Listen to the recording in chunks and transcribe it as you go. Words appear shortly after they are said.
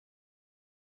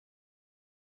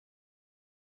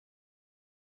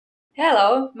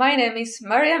Hello, my name is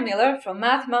Maria Miller from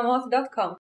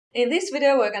mathmammoth.com. In this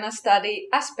video we're going to study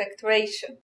aspect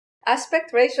ratio.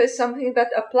 Aspect ratio is something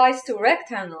that applies to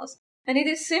rectangles, and it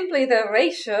is simply the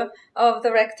ratio of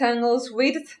the rectangle's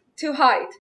width to height,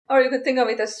 or you could think of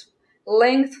it as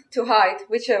length to height,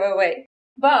 whichever way.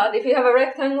 But if you have a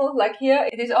rectangle like here,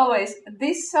 it is always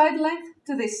this side length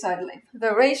to this side length,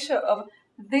 the ratio of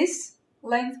this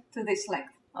length to this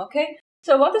length, okay?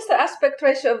 So what is the aspect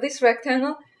ratio of this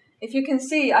rectangle? If you can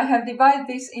see, I have divided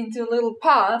this into little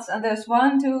parts, and there's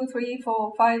 1, 2, 3,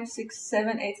 4, 5, 6,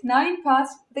 7, 8, 9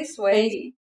 parts this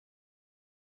way.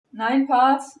 9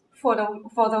 parts for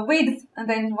the width, and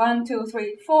then 1, 2,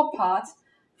 3, 4 parts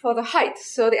for the height.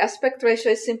 So the aspect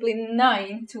ratio is simply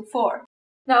 9 to 4.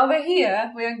 Now over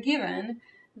here, we are given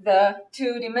the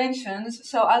 2 dimensions,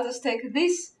 so I'll just take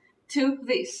this to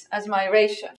this as my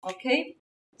ratio, okay?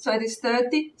 So it is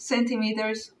 30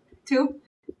 centimeters to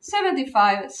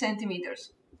 75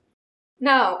 centimeters.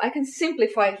 Now I can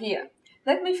simplify here.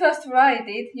 Let me first write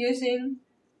it using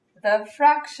the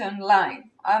fraction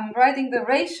line. I'm writing the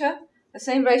ratio, the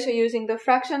same ratio using the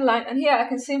fraction line, and here I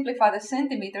can simplify the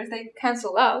centimeters, they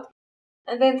cancel out.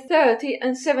 And then 30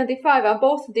 and 75 are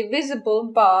both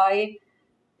divisible by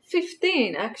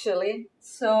 15 actually.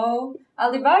 So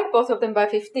I'll divide both of them by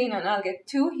 15 and I'll get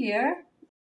 2 here,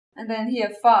 and then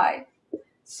here 5.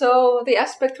 So the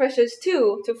aspect ratio is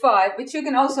 2 to 5, which you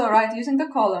can also write using the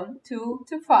column 2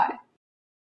 to 5.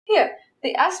 Here,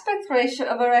 the aspect ratio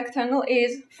of a rectangle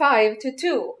is 5 to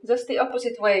 2, just the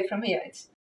opposite way from here, it's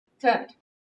turned.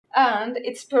 And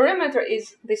its perimeter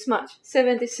is this much,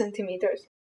 70 centimeters.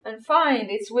 And find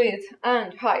its width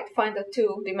and height, find the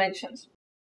 2 dimensions.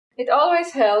 It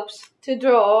always helps to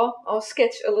draw or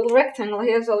sketch a little rectangle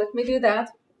here, so let me do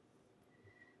that.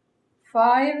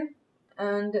 5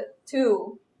 and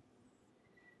 2.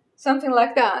 Something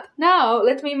like that. Now,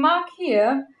 let me mark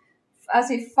here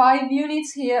as if 5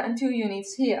 units here and 2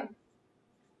 units here.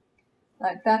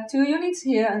 Like that, 2 units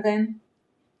here and then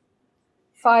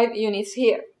 5 units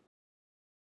here.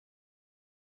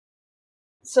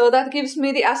 So that gives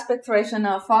me the aspect ratio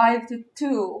now, 5 to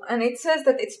 2. And it says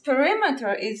that its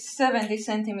perimeter is 70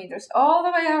 centimeters. All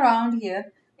the way around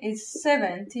here is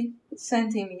 70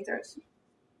 centimeters.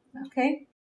 Okay?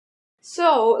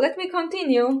 So, let me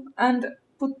continue and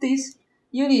put these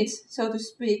units, so to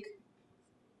speak,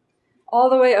 all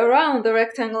the way around the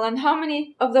rectangle. And how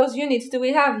many of those units do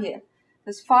we have here?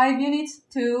 There's 5 units,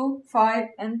 2, 5,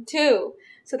 and 2.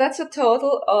 So that's a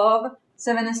total of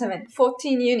 7 and 7,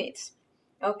 14 units.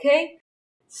 Okay?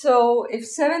 So if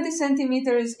 70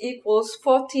 centimeters equals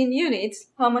 14 units,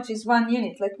 how much is 1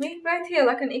 unit? Let me write here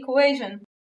like an equation.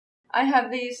 I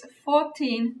have these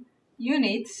 14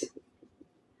 units,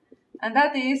 and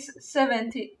that is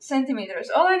 70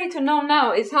 centimeters. All I need to know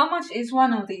now is how much is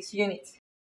one of these units.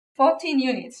 14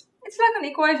 units. It's like an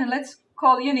equation. Let's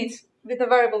call units with the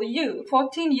variable u.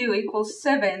 14u equals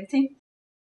 70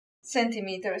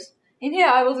 centimeters. In here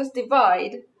I will just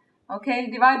divide.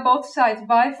 Okay, divide both sides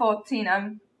by 14.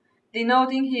 I'm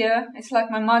denoting here, it's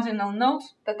like my marginal note,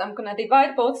 that I'm going to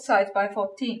divide both sides by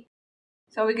 14.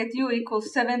 So we get u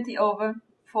equals 70 over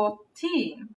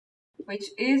 14,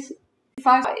 which is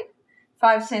 5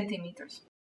 centimeters.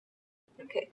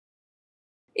 Okay.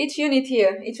 Each unit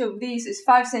here, each of these is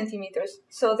 5 centimeters.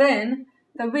 So then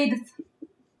the width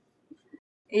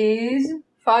is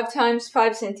 5 times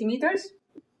 5 centimeters.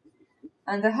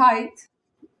 And the height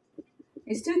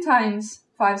is 2 times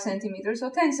 5 centimeters,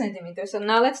 so 10 centimeters. So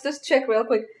now let's just check real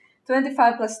quick.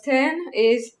 25 plus 10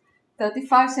 is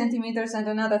 35 centimeters and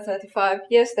another 35.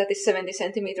 Yes, that is 70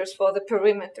 centimeters for the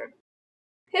perimeter.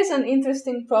 Here's an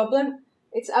interesting problem.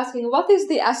 It's asking what is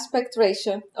the aspect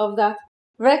ratio of that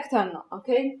rectangle,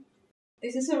 okay?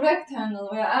 This is a rectangle.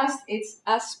 We are asked its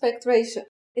aspect ratio.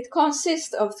 It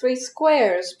consists of 3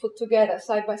 squares put together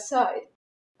side by side.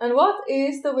 And what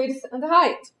is the width and the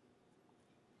height?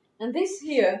 And this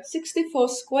here, 64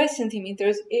 square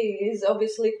centimeters, is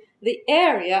obviously the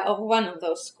area of one of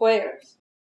those squares.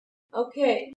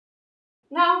 Okay.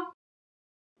 Now,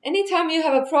 anytime you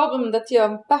have a problem that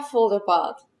you're baffled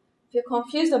about, if you're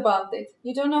confused about it,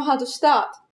 you don't know how to start,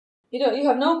 you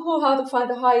have no clue how to find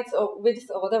the height or width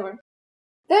or whatever,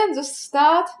 then just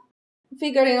start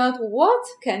figuring out what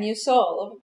can you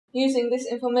solve using this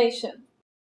information.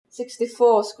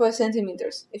 64 square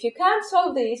centimeters. If you can't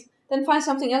solve these, then find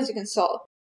something else you can solve.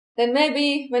 Then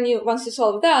maybe once you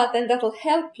solve that, then that'll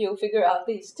help you figure out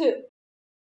these too.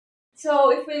 So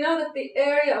if we know that the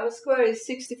area of a square is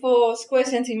 64 square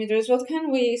centimeters, what can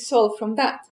we solve from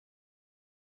that?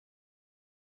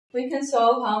 We can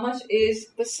solve how much is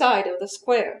the side of the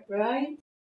square, right?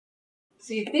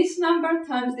 See, this number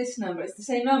times this number is the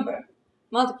same number.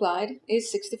 Multiplied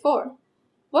is 64.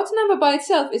 What number by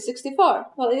itself is 64?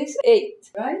 Well, it is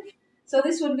 8, right? So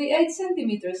this would be 8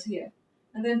 centimeters here.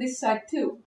 And then this side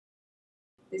too.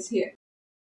 This here.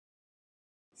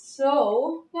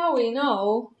 So now we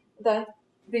know that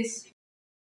this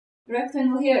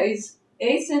rectangle here is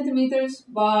 8 centimeters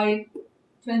by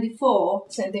 24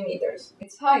 centimeters.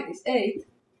 Its height is 8.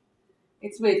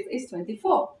 Its width is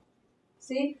 24.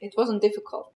 See, it wasn't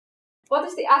difficult. What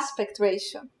is the aspect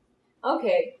ratio?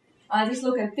 Okay, I just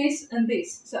look at this and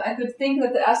this. So I could think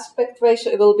that the aspect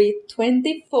ratio will be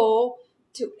 24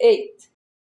 to 8.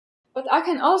 But I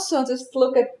can also just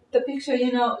look at the picture,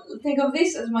 think of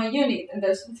this as my unit. And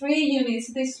there's 3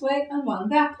 units this way and 1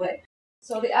 that way.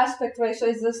 So the aspect ratio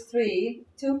is just 3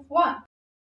 to 1.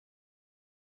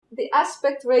 The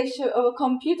aspect ratio of a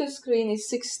computer screen is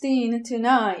 16 to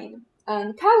 9.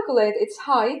 And calculate its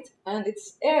height and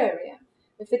its area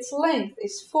if its length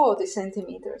is 40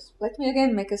 centimeters. Let me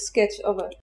again make a sketch of a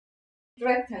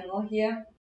rectangle here.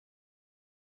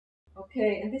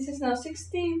 Okay, and this is now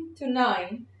 16 to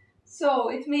 9. So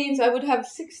it means I would have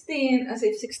 16, as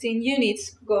if 16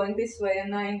 units going this way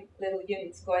and 9 little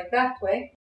units going that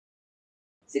way.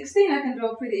 16 I can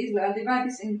draw pretty easily. I'll divide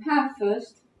this in half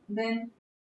first, then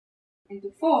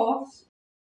into fourths,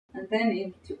 and then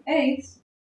into eighths,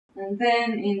 and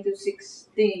then into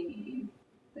 16.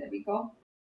 There we go.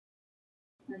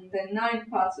 And then 9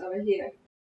 parts over here.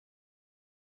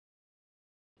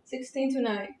 16 to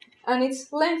 9. And its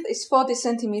length is 40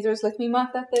 centimeters. Let me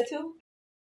mark that there too.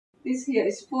 This here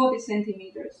is 40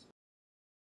 centimeters.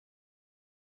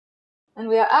 And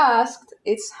we are asked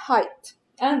its height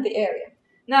and the area.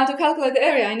 Now to calculate the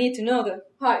area, I need to know the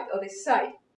height of this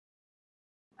side.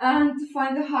 And to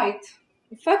find the height,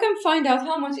 if I can find out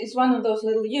how much is one of those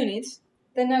little units,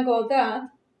 then I go that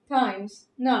times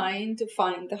 9 to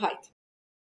find the height.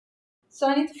 So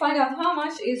I need to find out how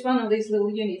much is one of these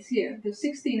little units here. There's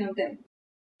 16 of them.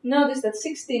 Notice that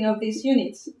 16 of these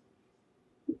units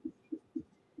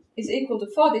is equal to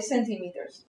 40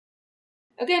 centimeters.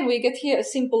 Again, we get here a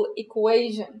simple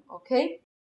equation, okay?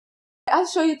 I'll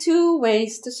show you 2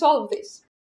 ways to solve this.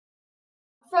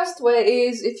 First way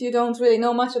is, if you don't really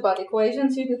know much about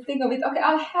equations, you could think of it, okay,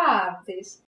 I'll halve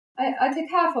this. I take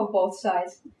half of both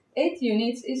sides. 8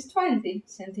 units is 20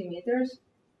 centimeters.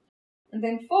 And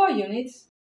then 4 units,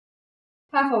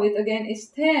 half of it again is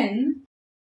 10.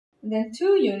 And then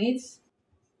 2 units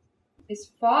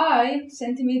is 5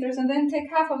 centimeters. And then take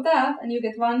half of that and you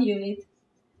get 1 unit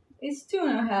is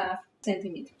 2.5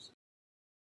 centimeters.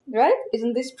 Right?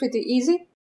 Isn't this pretty easy?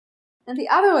 And the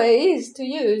other way is to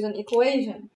use an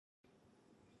equation.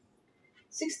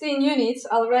 16 units,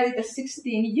 I'll write it as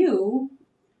 16u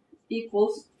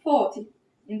equals 40.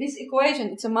 In this equation,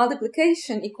 it's a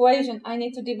multiplication equation. I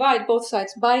need to divide both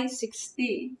sides by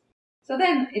 16. So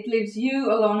then it leaves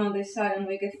u alone on this side and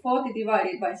we get 40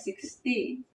 divided by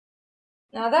 16.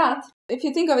 Now that, if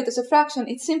you think of it as a fraction,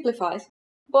 it simplifies.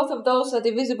 Both of those are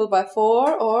divisible by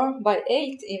 4 or by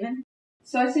 8 even.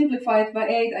 So I simplify it by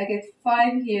 8, I get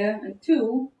 5 here and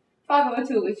 2, 5 over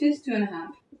 2, which is 2.5.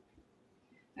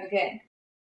 Again.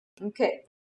 Okay.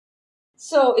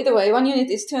 So either way, 1 unit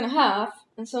is 2.5,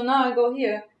 and so now I go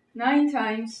here, 9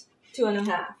 times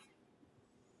 2.5.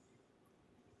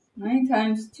 9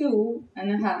 times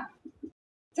 2.5.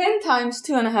 10 times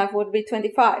 2.5 would be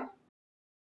 25.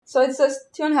 So it's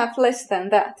just 2.5 less than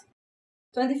that.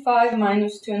 25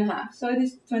 minus 2.5, so it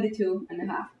is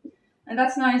 22.5. And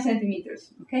that's 9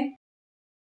 centimeters, okay?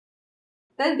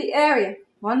 Then the area.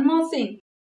 One more thing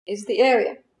is the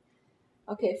area.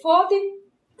 Okay, 40.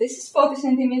 This is 40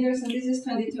 centimeters and this is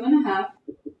 22.5.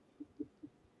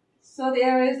 So the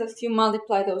area is just you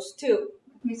multiply those two.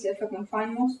 Let me see if I can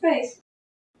find more space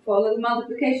for a little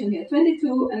multiplication here.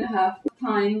 22.5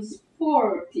 times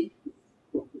 40.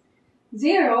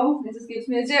 0, this gives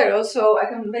me a 0, so I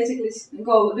can basically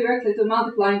go directly to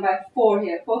multiplying by 4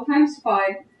 here. 4 times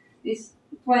 5 is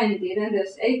 20, then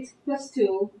there's 8 plus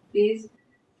 2 is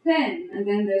 10, and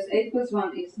then there's 8 plus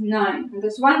 1 is 9. And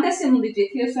there's 1 decimal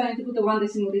digit here, so I need to put a 1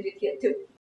 decimal digit here too.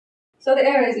 So the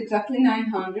area is exactly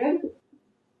 900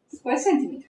 square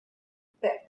centimeters.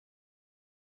 There.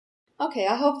 Okay,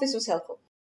 I hope this was helpful.